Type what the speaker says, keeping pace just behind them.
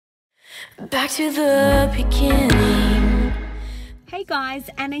Back to the beginning. Hey guys,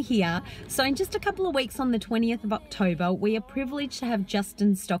 Anna here. So in just a couple of weeks on the 20th of October, we are privileged to have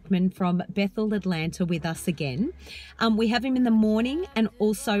Justin Stockman from Bethel, Atlanta with us again. We have him in the morning and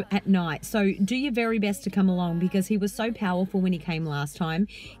also at night. So do your very best to come along because he was so powerful when he came last time.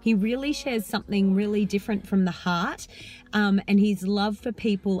 He really shares something really different from the heart. And his love for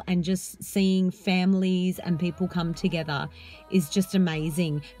people and just seeing families and people come together is just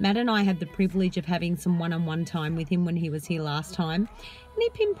amazing. Matt and I had the privilege of having some one-on-one time with him when he was here last time. And he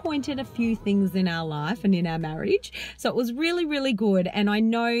pinpointed a few things in our life and in our marriage. So it was really, really good. And I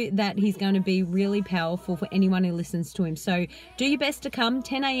know that he's going to be really powerful for anyone who listens to him. So do your best to come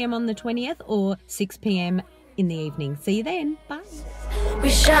 10 a.m. on the 20th or 6 p.m. in the evening. See you then. Bye. We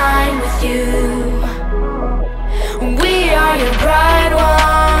shine with you. We are your bright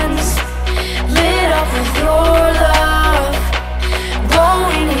ones, lit up with your love,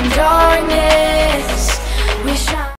 glowing in